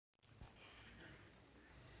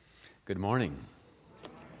Good morning.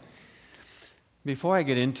 Before I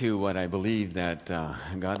get into what I believe that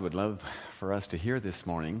God would love for us to hear this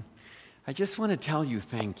morning, I just want to tell you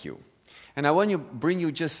thank you. And I want to bring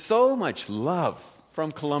you just so much love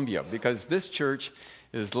from Colombia because this church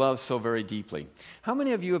is loved so very deeply. How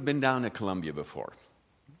many of you have been down to Colombia before?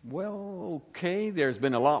 Well, okay, there's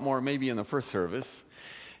been a lot more maybe in the first service.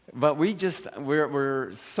 But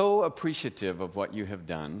we're so appreciative of what you have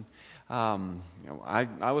done.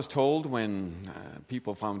 I was told when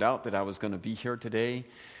people found out that I was going to be here today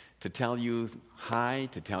to tell you hi,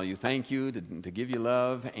 to tell you thank you, to give you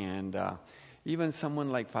love, and even someone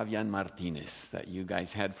like Fabian Martinez that you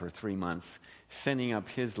guys had for 3 months, sending up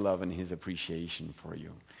his love and his appreciation for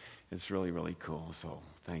you. It's really, really cool, so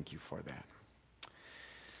thank you for that.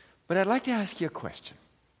 But I'd like to ask you a question.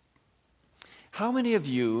 How many of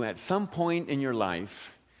you at some point in your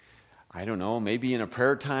life, I don't know, maybe in a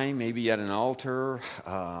prayer time, maybe at an altar,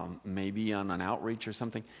 maybe on an outreach or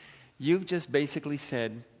something, you've just basically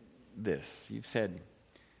said this. You've said,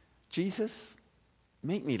 Jesus,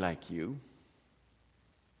 make me like you.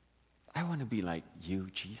 I want to be like you,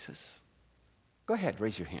 Jesus. Go ahead,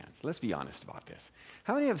 raise your hands. Let's be honest about this.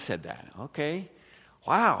 How many have said that? Okay.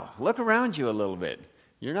 Wow, look around you a little bit.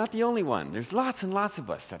 You're not the only one. There's lots and lots of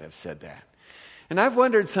us that have said that. And I've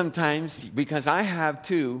wondered sometimes, because I have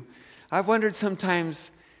too, I've wondered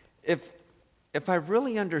sometimes if I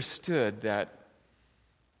really understood that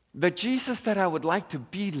the Jesus that I would like to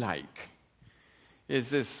be like is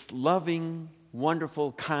this loving,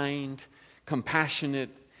 wonderful, kind, compassionate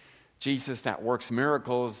Jesus that works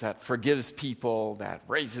miracles, that forgives people, that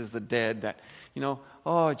raises the dead, that,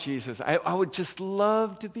 oh, Jesus, I would just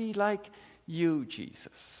love to be like you,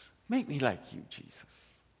 Jesus. Make me like you, Jesus.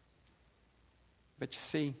 But you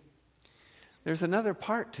see, there's another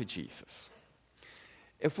part to Jesus.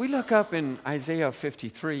 If we look up in Isaiah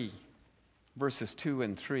 53, verses 2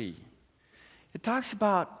 and 3, it talks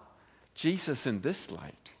about Jesus in this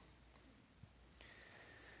light.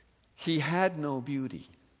 He had no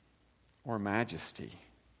beauty or majesty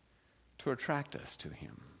to attract us to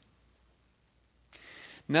him.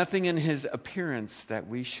 Nothing in his appearance that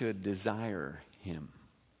we should desire him.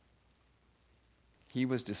 He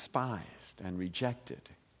was despised and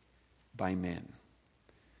rejected by men,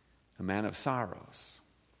 a man of sorrows,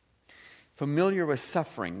 familiar with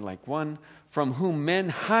suffering, like one from whom men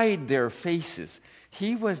hide their faces.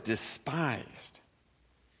 He was despised,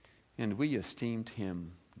 and we esteemed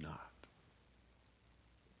him not.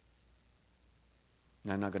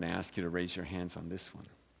 Now, I'm not going to ask you to raise your hands on this one,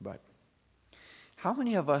 but how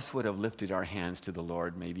many of us would have lifted our hands to the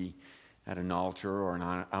Lord, maybe at an altar or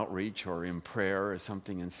an outreach or in prayer or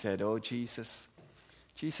something, and said, oh, Jesus,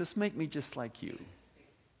 make me just like you,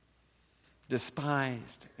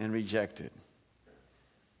 despised and rejected,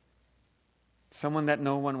 someone that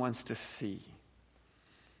no one wants to see.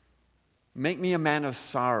 Make me a man of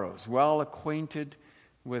sorrows, well acquainted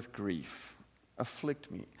with grief.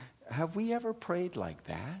 Afflict me. Have we ever prayed like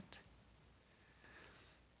that?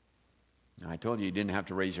 I told you didn't have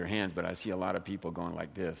to raise your hands, but I see a lot of people going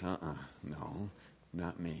like this. No,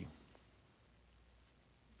 not me.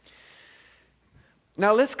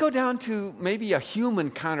 Now let's go down to maybe a human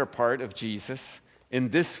counterpart of Jesus in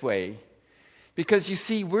this way, because you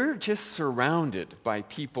see, we're just surrounded by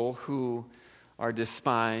people who are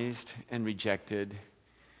despised and rejected,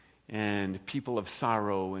 and people of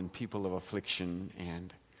sorrow and people of affliction,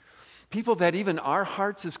 and people that even our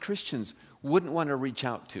hearts as Christians wouldn't want to reach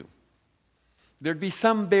out to. There'd be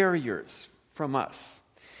some barriers from us.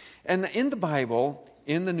 And in the Bible,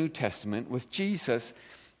 in the New Testament, with Jesus,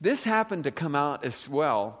 this happened to come out as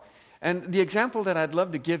well. And the example that I'd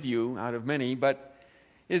love to give you, out of many, but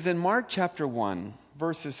is in Mark chapter 1,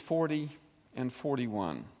 verses 40 and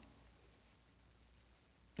 41.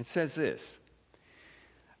 It says this: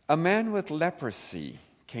 a man with leprosy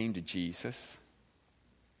came to Jesus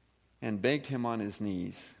and begged him on his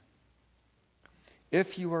knees,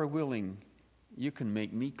 if you are willing, you can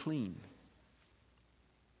make me clean.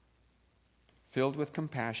 Filled with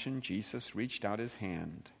compassion, Jesus reached out his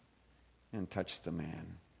hand and touched the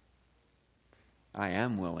man. I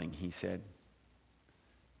am willing, he said.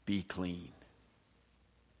 Be clean.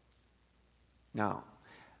 Now,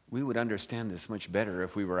 we would understand this much better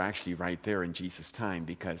if we were actually right there in Jesus' time,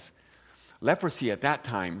 because leprosy at that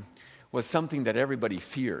time was something that everybody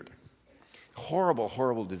feared. Horrible,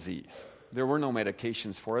 horrible disease. There were no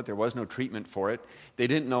medications for it. There was no treatment for it. They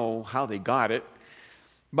didn't know how they got it.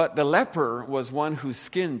 But the leper was one whose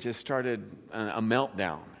skin just started a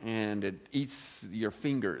meltdown, and it eats your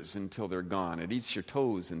fingers until they're gone. It eats your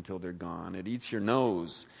toes until they're gone. It eats your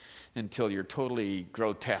nose until you're totally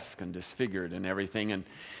grotesque and disfigured and everything.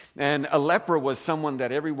 And a leper was someone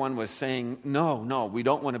that everyone was saying, no, we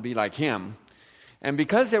don't want to be like him. And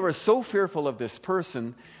because they were so fearful of this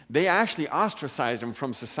person, they actually ostracized him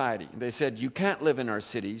from society. They said, you can't live in our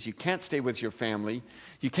cities. You can't stay with your family.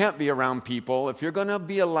 You can't be around people. If you're going to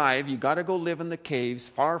be alive, you got to go live in the caves,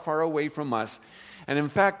 far, far away from us. And in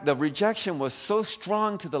fact, the rejection was so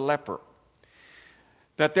strong to the leper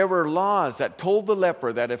that there were laws that told the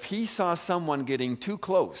leper that if he saw someone getting too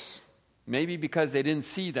close, maybe because they didn't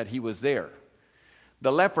see that he was there,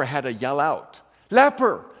 the leper had to yell out,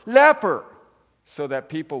 "Leper! Leper!" so that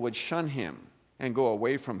people would shun him and go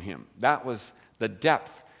away from him. That was the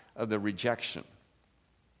depth of the rejection.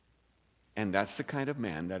 And that's the kind of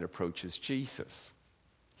man that approaches Jesus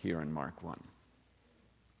here in Mark 1.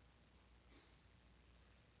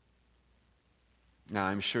 Now,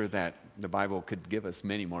 I'm sure that the Bible could give us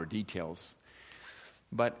many more details.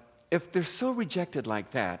 But if they're so rejected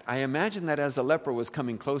like that, I imagine that as the leper was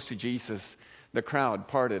coming close to Jesus, the crowd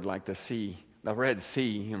parted like the sea, the Red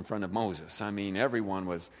Sea in front of Moses. I mean, everyone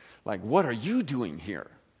was like, what are you doing here?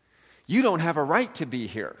 You don't have a right to be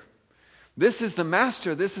here. This is the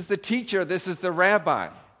master, this is the teacher, this is the rabbi.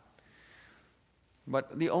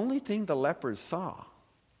 But the only thing the lepers saw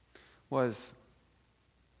was,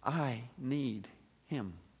 I need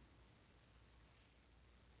him.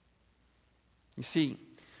 You see,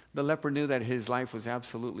 the leper knew that his life was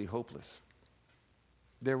absolutely hopeless.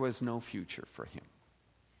 There was no future for him.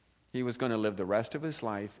 He was going to live the rest of his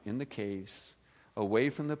life in the caves, away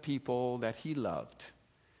from the people that he loved,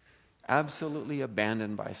 absolutely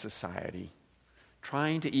abandoned by society,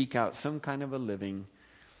 trying to eke out some kind of a living,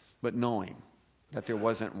 but knowing that there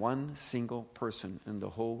wasn't one single person in the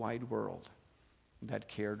whole wide world that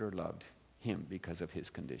cared or loved him because of his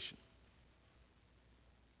condition.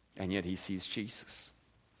 And yet he sees Jesus.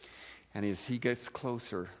 And as he gets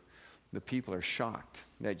closer, the people are shocked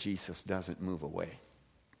that Jesus doesn't move away.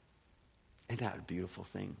 Isn't that a beautiful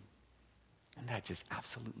thing? And that's just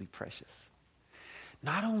absolutely precious.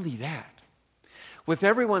 Not only that, with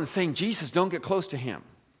everyone saying, Jesus, don't get close to him.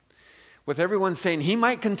 With everyone saying, he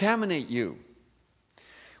might contaminate you.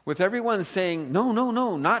 With everyone saying, no,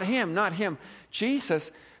 not him, not him.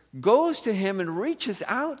 Jesus goes to him and reaches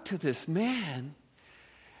out to this man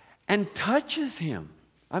and touches him.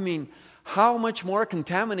 I mean, how much more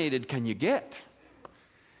contaminated can you get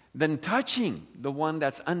than touching the one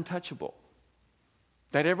that's untouchable?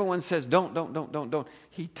 That everyone says, don't.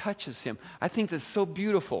 He touches him. I think that's so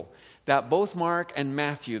beautiful that both Mark and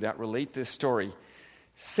Matthew that relate this story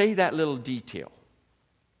say that little detail.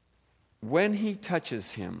 When he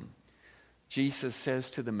touches him, Jesus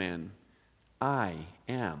says to the men, I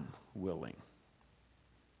am willing.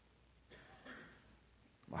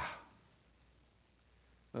 Wow.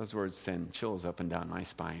 Those words send chills up and down my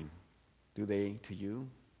spine. Do they to you?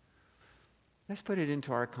 Let's put it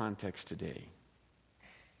into our context today.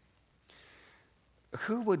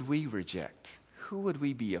 Who would we reject? Who would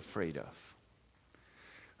we be afraid of?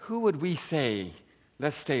 Who would we say,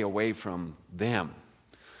 let's stay away from them?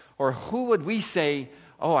 Or who would we say,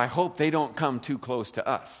 oh, I hope they don't come too close to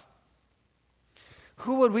us?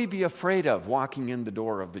 Who would we be afraid of walking in the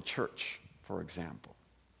door of the church, for example?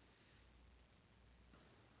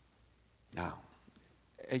 Now,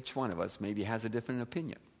 each one of us maybe has a different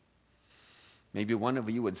opinion. Maybe one of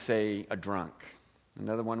you would say a drunk.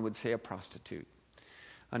 Another one would say a prostitute.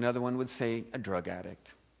 Another one would say a drug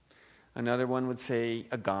addict. Another one would say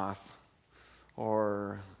a goth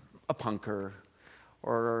or a punker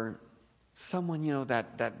or someone,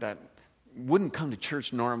 that wouldn't come to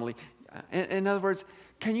church normally. In other words,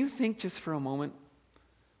 can you think just for a moment,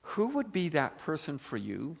 who would be that person for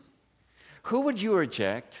you? Who would you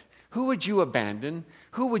reject? Who would you abandon?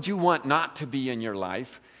 Who would you want not to be in your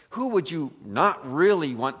life? Who would you not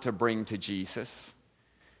really want to bring to Jesus?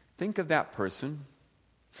 Think of that person.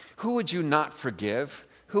 Who would you not forgive?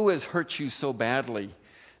 Who has hurt you so badly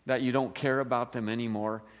that you don't care about them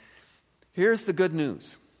anymore? Here's the good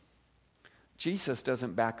news. Jesus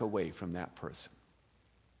doesn't back away from that person.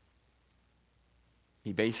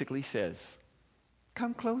 He basically says,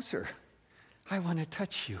 come closer. I want to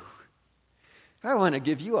touch you. I want to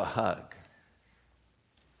give you a hug.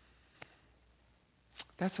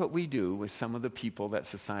 That's what we do with some of the people that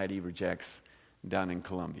society rejects down in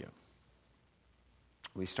Colombia.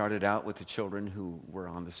 We started out with the children who were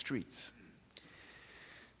on the streets.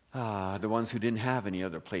 The ones who didn't have any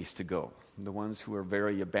other place to go. The ones who were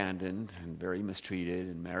very abandoned and very mistreated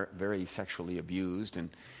and very sexually abused.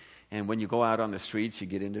 And when you go out on the streets, you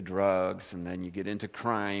get into drugs, and then you get into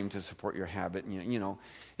crime to support your habit. And,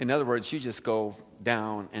 in other words, you just go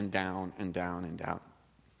down and down and down and down.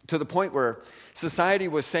 To the point where society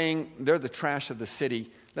was saying, they're the trash of the city,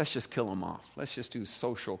 let's just kill them off. Let's just do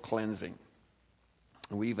social cleansing.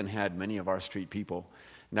 And we even had many of our street people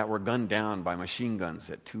that were gunned down by machine guns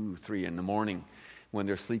at 2, 3 in the morning when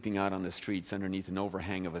they're sleeping out on the streets underneath an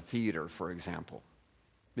overhang of a theater, for example.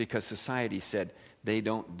 Because society said they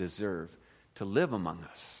don't deserve to live among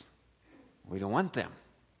us. We don't want them.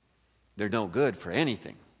 They're no good for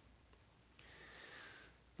anything.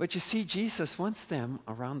 But you see, Jesus wants them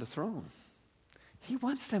around the throne. He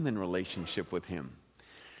wants them in relationship with him.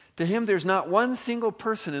 To him, there's not one single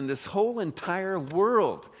person in this whole entire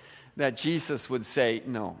world that Jesus would say,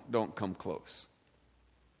 no, don't come close.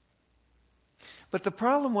 But the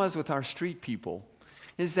problem was with our street people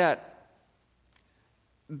is that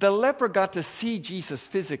the leper got to see Jesus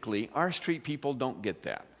physically. Our street people don't get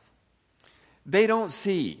that. They don't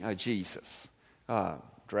see a Jesus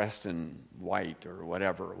dressed in white or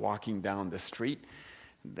whatever, walking down the street.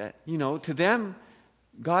 That, to them,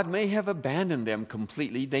 God may have abandoned them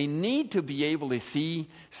completely. They need to be able to see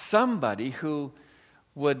somebody who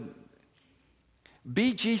would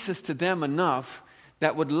be Jesus to them enough,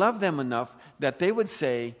 that would love them enough, that they would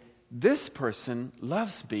say, this person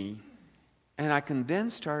loves me, and I can then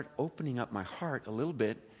start opening up my heart a little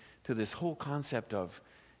bit to this whole concept of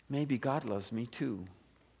maybe God loves me too.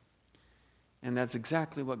 And that's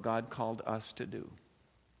exactly what God called us to do.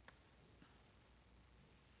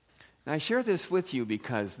 And I share this with you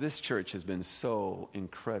because this church has been so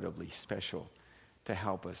incredibly special to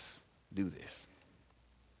help us do this.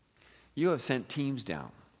 You have sent teams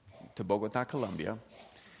down to Bogota, Colombia,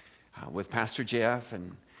 with Pastor Jeff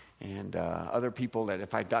and other people that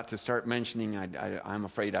if I got to start mentioning, I'm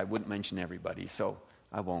afraid I wouldn't mention everybody, so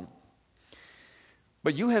I won't.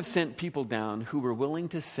 But you have sent people down who were willing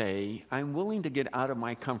to say, I'm willing to get out of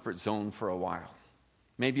my comfort zone for a while,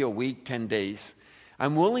 maybe a week, 10 days.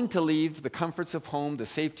 I'm willing to leave the comforts of home, the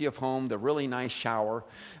safety of home, the really nice shower.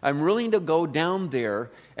 I'm willing to go down there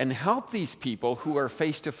and help these people who are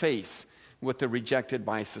face to face with the rejected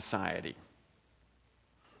by society.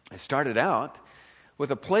 I started out with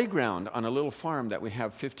a playground on a little farm that we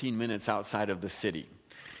have 15 minutes outside of the city.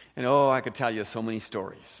 And I could tell you so many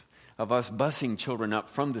stories of us busing children up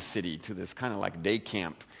from the city to this kind of like day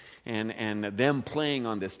camp and them playing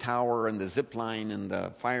on this tower and the zip line and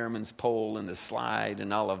the fireman's pole and the slide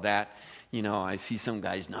and all of that. I see some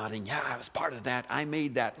guys nodding, yeah, I was part of that. I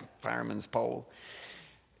made that fireman's pole.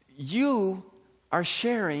 You are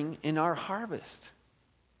sharing in our harvest.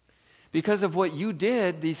 Because of what you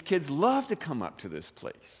did, these kids love to come up to this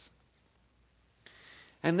place.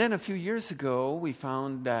 And then a few years ago, we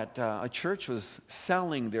found that a church was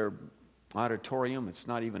selling their auditorium. It's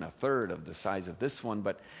not even a third of the size of this one,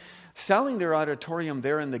 but selling their auditorium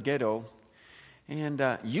there in the ghetto.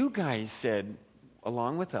 And you guys said,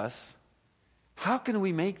 along with us, how can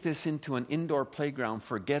we make this into an indoor playground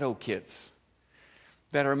for ghetto kids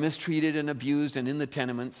that are mistreated and abused and in the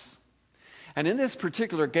tenements? And in this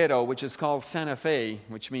particular ghetto, which is called Santa Fe,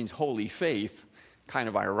 which means holy faith, kind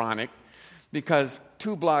of ironic, because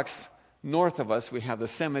 2 blocks north of us, we have the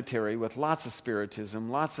cemetery with lots of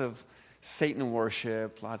spiritism, lots of Satan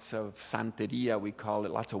worship, lots of santeria, we call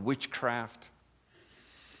it, lots of witchcraft.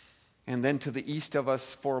 And then to the east of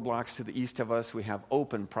us, 4 blocks to the east of us, we have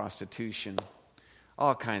open prostitution,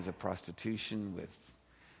 all kinds of prostitution with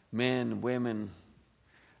men, women,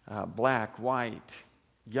 black, white,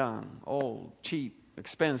 young, old, cheap,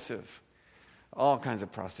 expensive, all kinds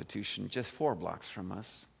of prostitution, just 4 blocks from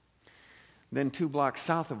us. Then 2 blocks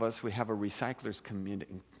south of us, we have a recyclers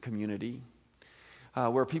community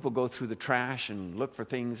where people go through the trash and look for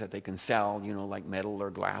things that they can sell, like metal or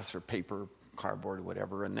glass or paper, cardboard or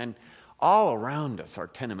whatever. And then all around us are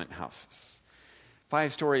tenement houses,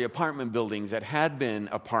 5-story apartment buildings that had been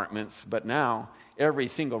apartments, but now every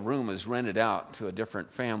single room is rented out to a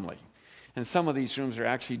different family. And some of these rooms are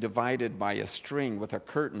actually divided by a string with a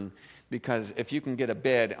curtain, because if you can get a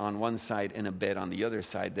bed on one side and a bed on the other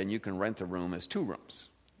side, then you can rent the room as 2 rooms.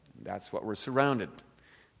 That's what we're surrounded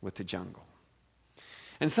with, the jungle.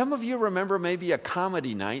 And some of you remember maybe a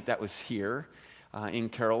comedy night that was here in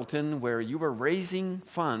Carrollton where you were raising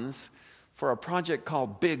funds for a project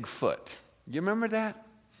called Bigfoot. You remember that?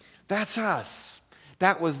 That's us.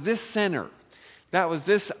 That was this center. That was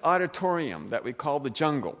this auditorium that we call the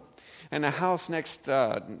jungle. And a house next,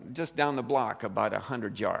 just down the block, about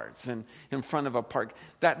 100 yards, and in front of a park.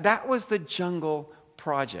 That was the jungle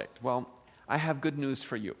project. Well, I have good news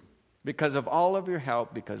for you. Because of all of your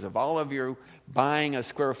help, because of all of your buying a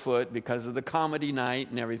square foot, because of the comedy night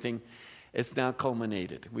and everything, it's now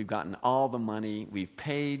culminated. We've gotten all the money. We've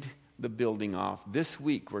paid the building off. This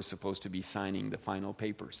week, we're supposed to be signing the final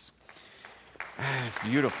papers. It's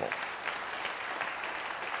beautiful.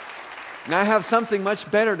 Now, I have something much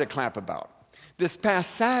better to clap about. This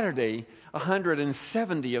past Saturday,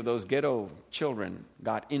 170 of those ghetto children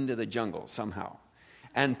got into the jungle somehow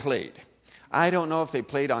and played. I don't know if they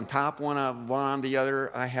played on top, one on the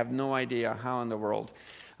other. I have no idea how in the world.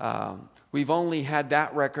 We've only had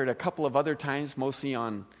that record a couple of other times, mostly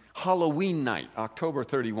on Halloween night, October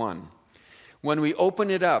 31, when we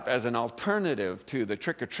open it up as an alternative to the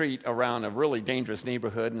trick-or-treat around a really dangerous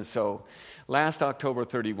neighborhood. And so last October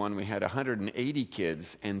 31, we had 180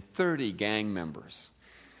 kids and 30 gang members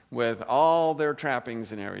with all their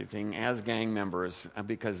trappings and everything as gang members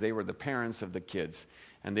because they were the parents of the kids.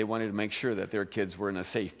 And they wanted to make sure that their kids were in a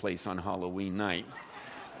safe place on Halloween night.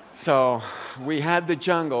 So we had the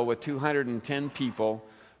jungle with 210 people,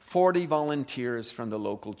 40 volunteers from the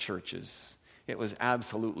local churches. It was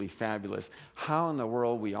absolutely fabulous. How in the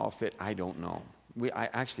world we all fit, I don't know.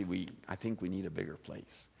 I think we need a bigger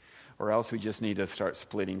place. Or else we just need to start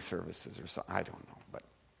splitting services or something. I don't know. But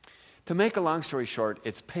to make a long story short,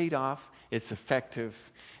 it's paid off. It's effective.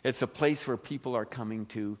 It's a place where people are coming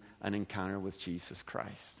to an encounter with Jesus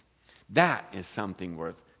Christ. That is something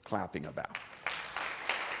worth clapping about.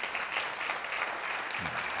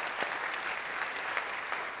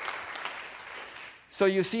 So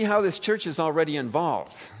you see how this church is already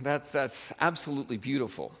involved. That's absolutely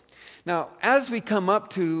beautiful. Now, as we come up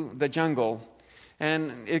to the jungle,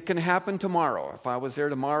 and it can happen tomorrow. If I was there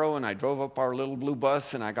tomorrow and I drove up our little blue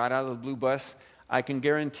bus and I got out of the blue bus, I can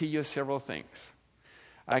guarantee you several things.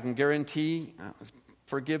 I can guarantee,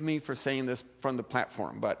 forgive me for saying this from the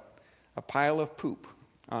platform, but a pile of poop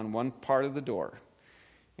on one part of the door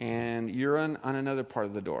and urine on another part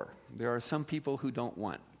of the door. There are some people who don't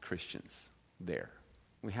want Christians there.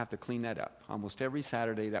 We have to clean that up. Almost every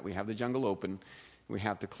Saturday that we have the jungle open, we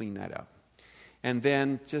have to clean that up. And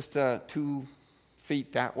then just 2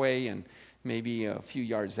 feet that way and maybe a few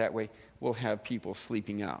yards that way, we'll have people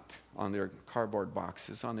sleeping out on their cardboard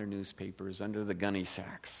boxes, on their newspapers, under the gunny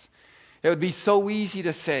sacks. It would be so easy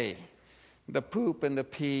to say the poop and the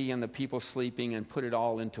pee and the people sleeping and put it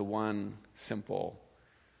all into one simple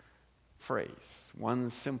phrase,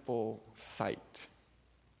 one simple sight.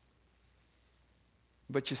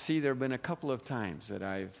 But you see, there have been a couple of times that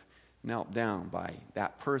I've knelt down by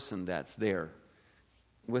that person that's there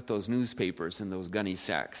with those newspapers and those gunny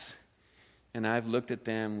sacks. And I've looked at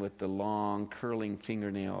them with the long curling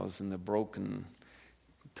fingernails and the broken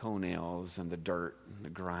toenails and the dirt and the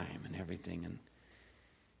grime and everything.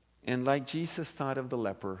 And like Jesus thought of the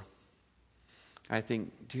leper, I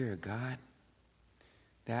think, dear God,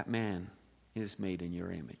 that man is made in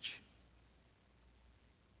your image.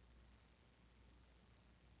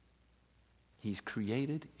 He's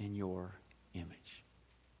created in your image.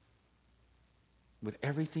 With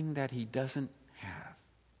everything that he doesn't have.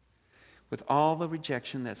 With all the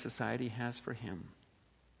rejection that society has for him.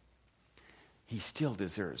 He still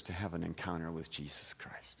deserves to have an encounter with Jesus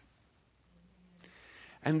Christ.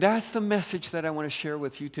 And that's the message that I want to share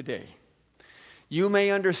with you today. You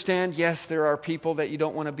may understand, yes, there are people that you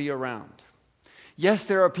don't want to be around. Yes,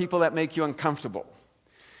 there are people that make you uncomfortable.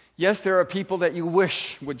 Yes, there are people that you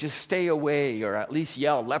wish would just stay away or at least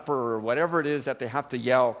yell leper or whatever it is that they have to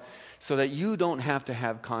yell so that you don't have to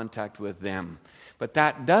have contact with them. But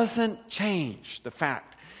that doesn't change the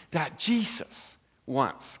fact that Jesus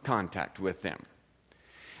wants contact with them.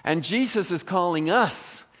 And Jesus is calling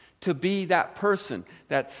us to be that person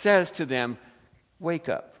that says to them, wake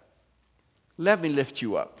up. Let me lift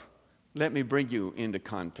you up. Let me bring you into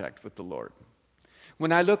contact with the Lord.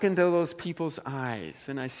 When I look into those people's eyes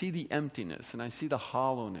and I see the emptiness and I see the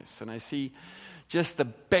hollowness and I see just the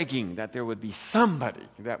begging that there would be somebody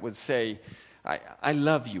that would say, I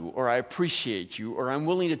love you, or I appreciate you, or I'm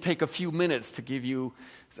willing to take a few minutes to give you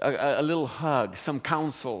a little hug, some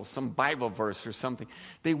counsel, some Bible verse or something.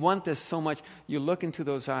 They want this so much. You look into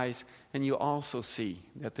those eyes and you also see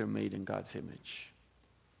that they're made in God's image.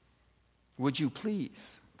 Would you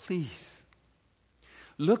please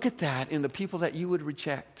look at that in the people that you would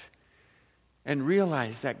reject and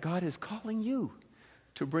realize that God is calling you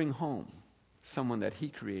to bring home someone that he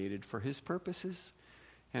created for his purposes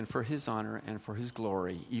and for his honor and for his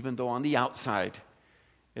glory, even though on the outside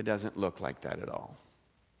it doesn't look like that at all.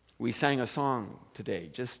 We sang a song today,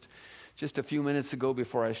 just a few minutes ago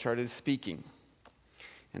before I started speaking.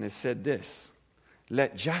 And it said this,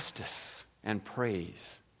 let justice and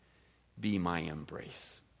praise be my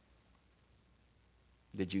embrace.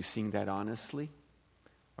 Did you sing that honestly?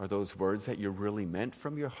 Are those words that you really meant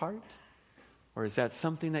from your heart? Or is that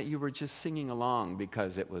something that you were just singing along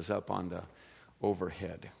because it was up on the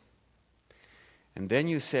overhead? And then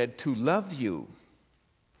you said, to love you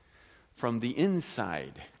from the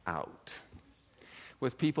inside out.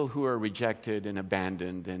 With people who are rejected and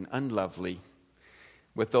abandoned and unlovely.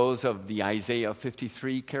 With those of the Isaiah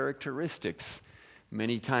 53 characteristics.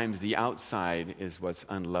 Many times the outside is what's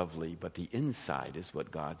unlovely, but the inside is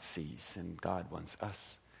what God sees. And God wants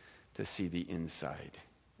us to see the inside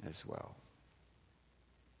as well.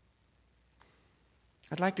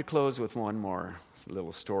 I'd like to close with one more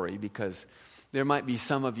little story, because there might be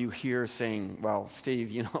some of you here saying, well,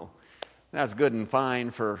 Steve, that's good and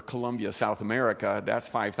fine for Colombia, South America. That's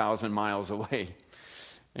 5,000 miles away.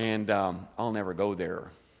 And I'll never go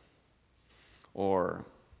there. Or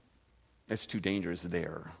it's too dangerous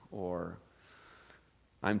there. Or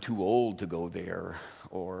I'm too old to go there.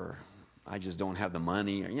 Or I just don't have the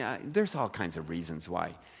money. There's all kinds of reasons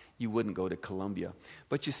why you wouldn't go to Colombia.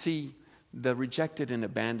 But you see, the rejected and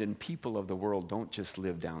abandoned people of the world don't just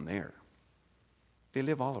live down there. They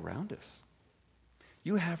live all around us.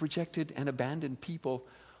 You have rejected and abandoned people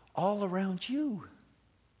all around you.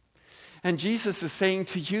 And Jesus is saying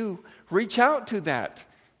to you, reach out to that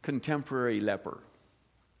contemporary leper.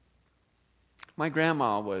 My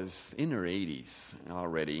grandma was in her 80s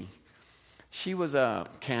already. She was a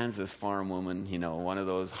Kansas farm woman, one of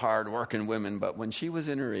those hard-working women. But when she was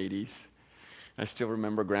in her 80s, I still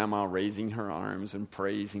remember Grandma raising her arms and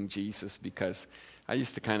praising Jesus, because I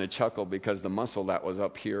used to kind of chuckle because the muscle that was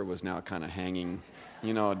up here was now kind of hanging,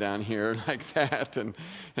 down here like that.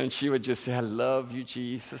 And she would just say, I love you,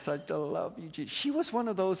 Jesus. I love you, Jesus. She was one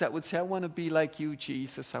of those that would say, I want to be like you,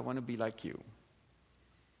 Jesus. I want to be like you.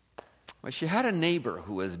 Well, she had a neighbor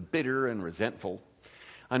who was bitter and resentful.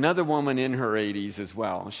 Another woman in her 80s as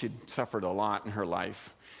well. She'd suffered a lot in her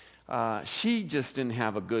life. She just didn't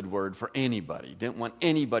have a good word for anybody, didn't want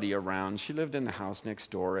anybody around. She lived in the house next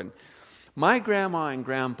door. And my grandma and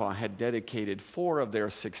grandpa had dedicated 4 of their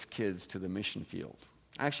 6 kids to the mission field.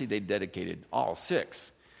 Actually, they dedicated all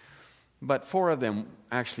 6. But 4 of them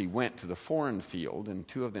actually went to the foreign field, and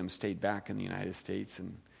 2 of them stayed back in the United States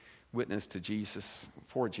and witnessed to Jesus,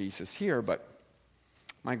 for Jesus here. But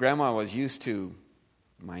my grandma was used to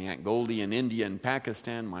my Aunt Goldie in India and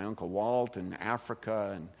Pakistan, my Uncle Walt in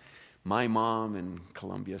Africa, and my mom in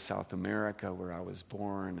Colombia, South America, where I was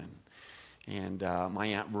born, and my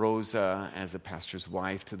Aunt Rosa as a pastor's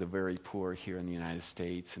wife to the very poor here in the United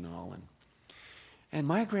States and all. And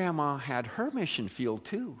my grandma had her mission field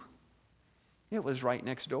too. It was right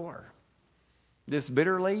next door. This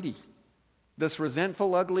bitter lady, this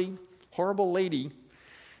resentful, ugly, horrible lady.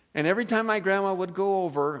 And every time my grandma would go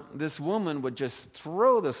over, this woman would just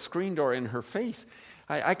throw the screen door in her face.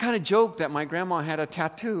 I kind of joked that my grandma had a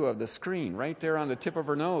tattoo of the screen right there on the tip of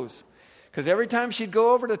her nose. Because every time she'd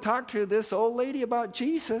go over to talk to this old lady about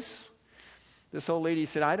Jesus, this old lady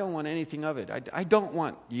said, I don't want anything of it. I don't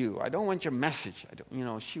want you. I don't want your message.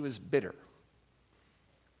 She was bitter.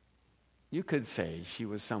 You could say she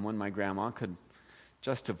was someone my grandma could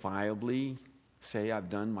justifiably say, I've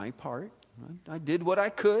done my part. I did what I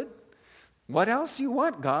could. What else do you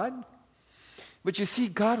want, God? But you see,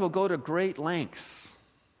 God will go to great lengths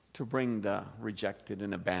to bring the rejected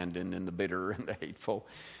and abandoned and the bitter and the hateful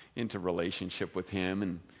into relationship with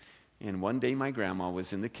Him. And one day my grandma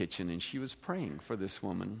was in the kitchen and she was praying for this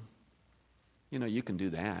woman. You can do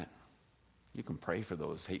that. You can pray for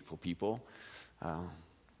those hateful people.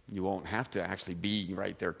 You won't have to actually be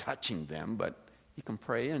right there touching them, but you can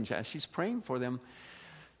pray. And as she's praying for them,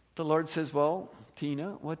 the Lord says, well,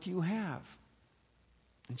 Tina, what do you have?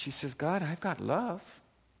 And she says, God, I've got love.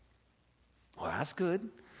 Well, that's good.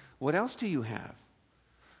 What else do you have?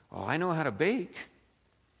 Oh, I know how to bake.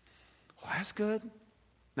 Well, that's good.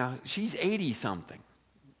 Now, she's 80-something,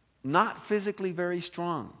 not physically very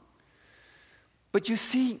strong. But you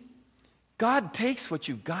see, God takes what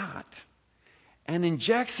you've got and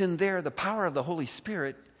injects in there the power of the Holy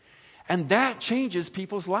Spirit, and that changes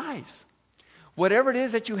people's lives. Whatever it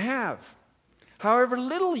is that you have, however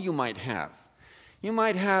little you might have. You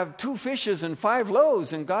might have 2 fishes and 5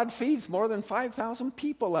 loaves, and God feeds more than 5,000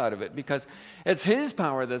 people out of it because it's His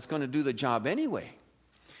power that's going to do the job anyway.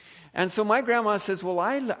 And so my grandma says, well,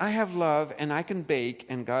 I have love and I can bake.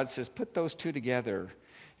 And God says, put those 2 together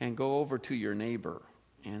and go over to your neighbor.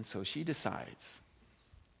 And so she decides,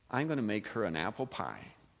 I'm going to make her an apple pie.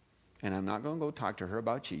 And I'm not going to go talk to her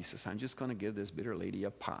about Jesus. I'm just going to give this bitter lady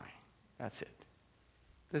a pie. That's it.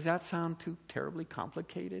 Does that sound too terribly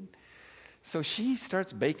complicated? So she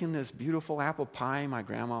starts baking this beautiful apple pie. My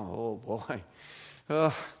grandma, oh boy,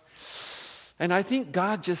 Ugh. And I think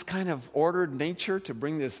God just kind of ordered nature to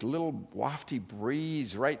bring this little wafty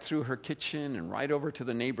breeze right through her kitchen and right over to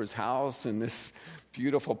the neighbor's house. And this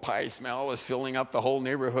beautiful pie smell was filling up the whole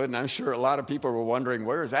neighborhood. And I'm sure a lot of people were wondering,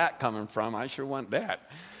 where is that coming from? I sure want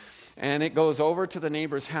that. And it goes over to the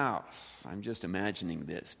neighbor's house. I'm just imagining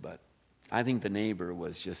this, but I think the neighbor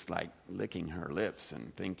was just like licking her lips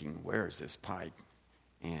and thinking, where is this pie?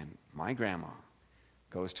 And my grandma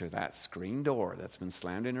goes to that screen door that's been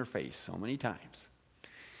slammed in her face so many times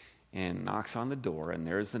and knocks on the door, and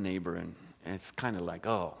there's the neighbor, and it's kind of like,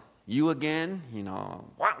 oh, you again? You know,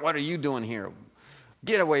 what are you doing here?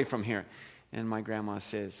 Get away from here. And my grandma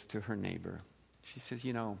says to her neighbor, she says,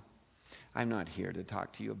 you know, I'm not here to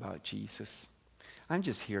talk to you about Jesus. I'm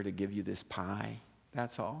just here to give you this pie.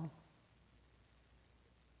 That's all.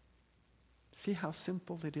 See how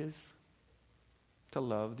simple it is to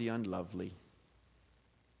love the unlovely.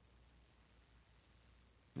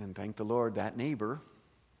 And thank the Lord, that neighbor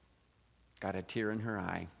got a tear in her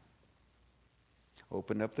eye,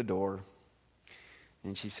 opened up the door,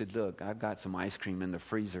 and she said, look, I've got some ice cream in the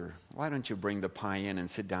freezer. Why don't you bring the pie in and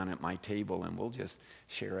sit down at my table, and we'll just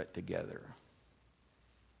share it together.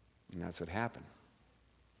 And that's what happened.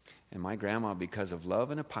 And my grandma, because of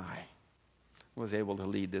love and a pie, was able to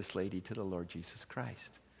lead this lady to the Lord Jesus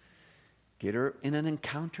Christ, get her in an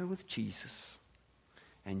encounter with Jesus,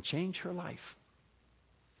 and change her life.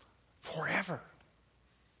 Forever.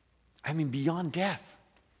 I mean, beyond death.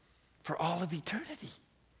 For all of eternity.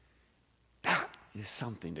 That is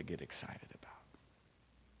something to get excited about.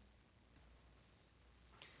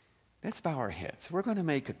 Let's bow our heads. We're going to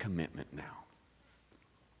make a commitment now.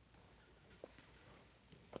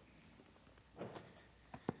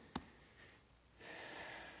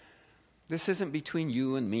 This isn't between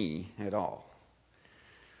you and me at all.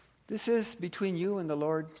 This is between you and the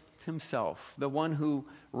Lord Himself, the one who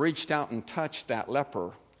reached out and touched that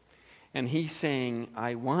leper. And He's saying,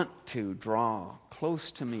 I want to draw close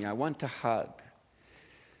to me. I want to hug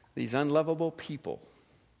these unlovable people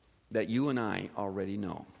that you and I already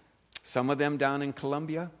know. Some of them down in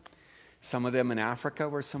Colombia, some of them in Africa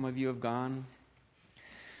where some of you have gone.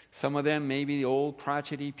 Some of them maybe the old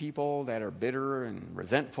crotchety people that are bitter and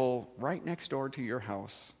resentful right next door to your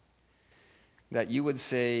house. That you would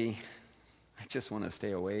say, I just want to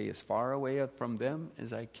stay away, as far away from them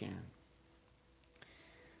as I can.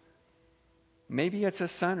 Maybe it's a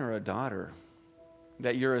son or a daughter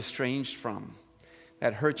that you're estranged from,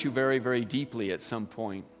 that hurt you very, very deeply at some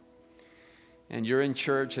point. And you're in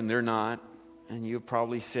church and they're not, and you've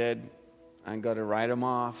probably said, I'm going to write them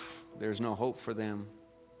off. There's no hope for them.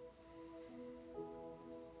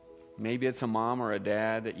 Maybe it's a mom or a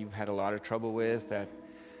dad that you've had a lot of trouble with, that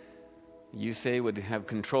you say would have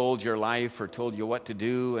controlled your life or told you what to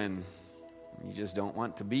do, and you just don't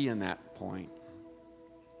want to be in that point.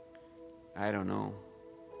 I don't know.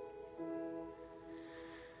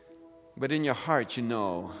 But in your heart, you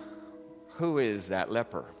know, who is that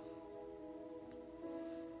leper?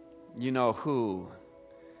 You know who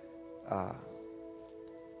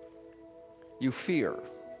you fear,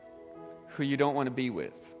 who you don't want to be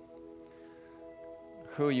with,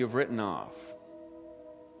 who you've written off.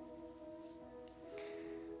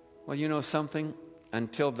 Well, you know something?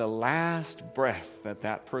 Until the last breath that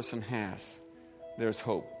that person has, there's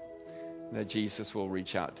hope that Jesus will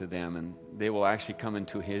reach out to them and they will actually come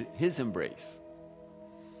into his embrace.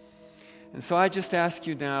 And so I just ask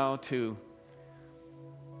you now to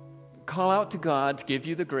call out to God to give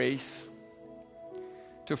you the grace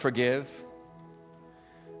to forgive,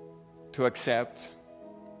 to accept,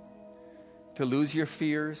 to lose your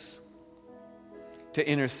fears, to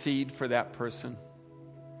intercede for that person,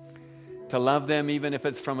 to love them even if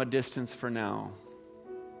it's from a distance for now,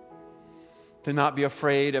 to not be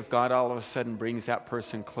afraid if God all of a sudden brings that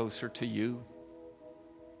person closer to you.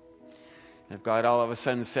 If God all of a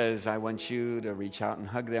sudden says, I want you to reach out and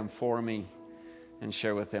hug them for me and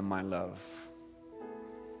share with them my love.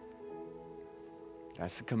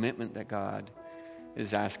 That's the commitment that God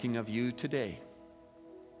is asking of you today.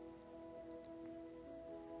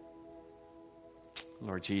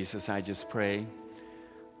 Lord Jesus, I just pray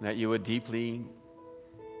that you would deeply,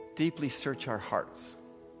 deeply search our hearts.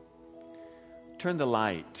 Turn the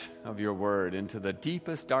light of your word into the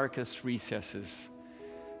deepest, darkest recesses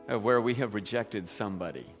of where we have rejected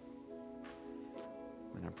somebody.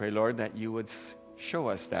 And I pray, Lord, that you would show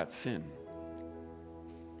us that sin.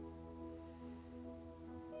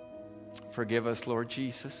 Forgive us, Lord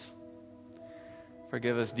Jesus.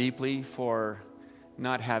 Forgive us deeply for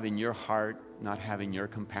not having your heart, not having your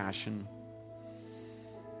compassion.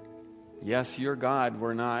 Yes, you're God,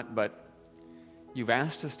 we're not, but You've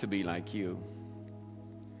asked us to be like you.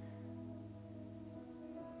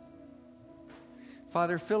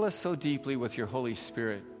 Father, fill us so deeply with your Holy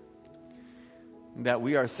Spirit that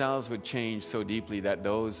we ourselves would change so deeply that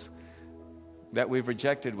those that we've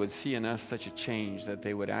rejected would see in us such a change that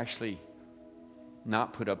they would actually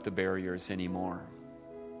not put up the barriers anymore.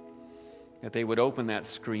 That they would open that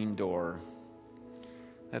screen door.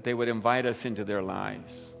 That they would invite us into their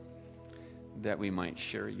lives that we might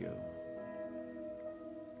share you.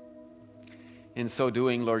 In so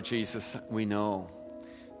doing, Lord Jesus, we know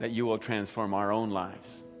that you will transform our own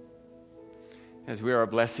lives. As we are a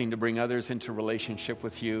blessing to bring others into relationship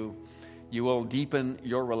with you, you will deepen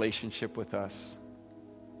your relationship with us.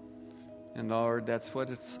 And Lord, that's what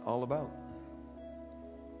it's all about.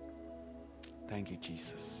 Thank you,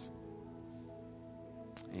 Jesus.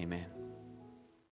 Amen.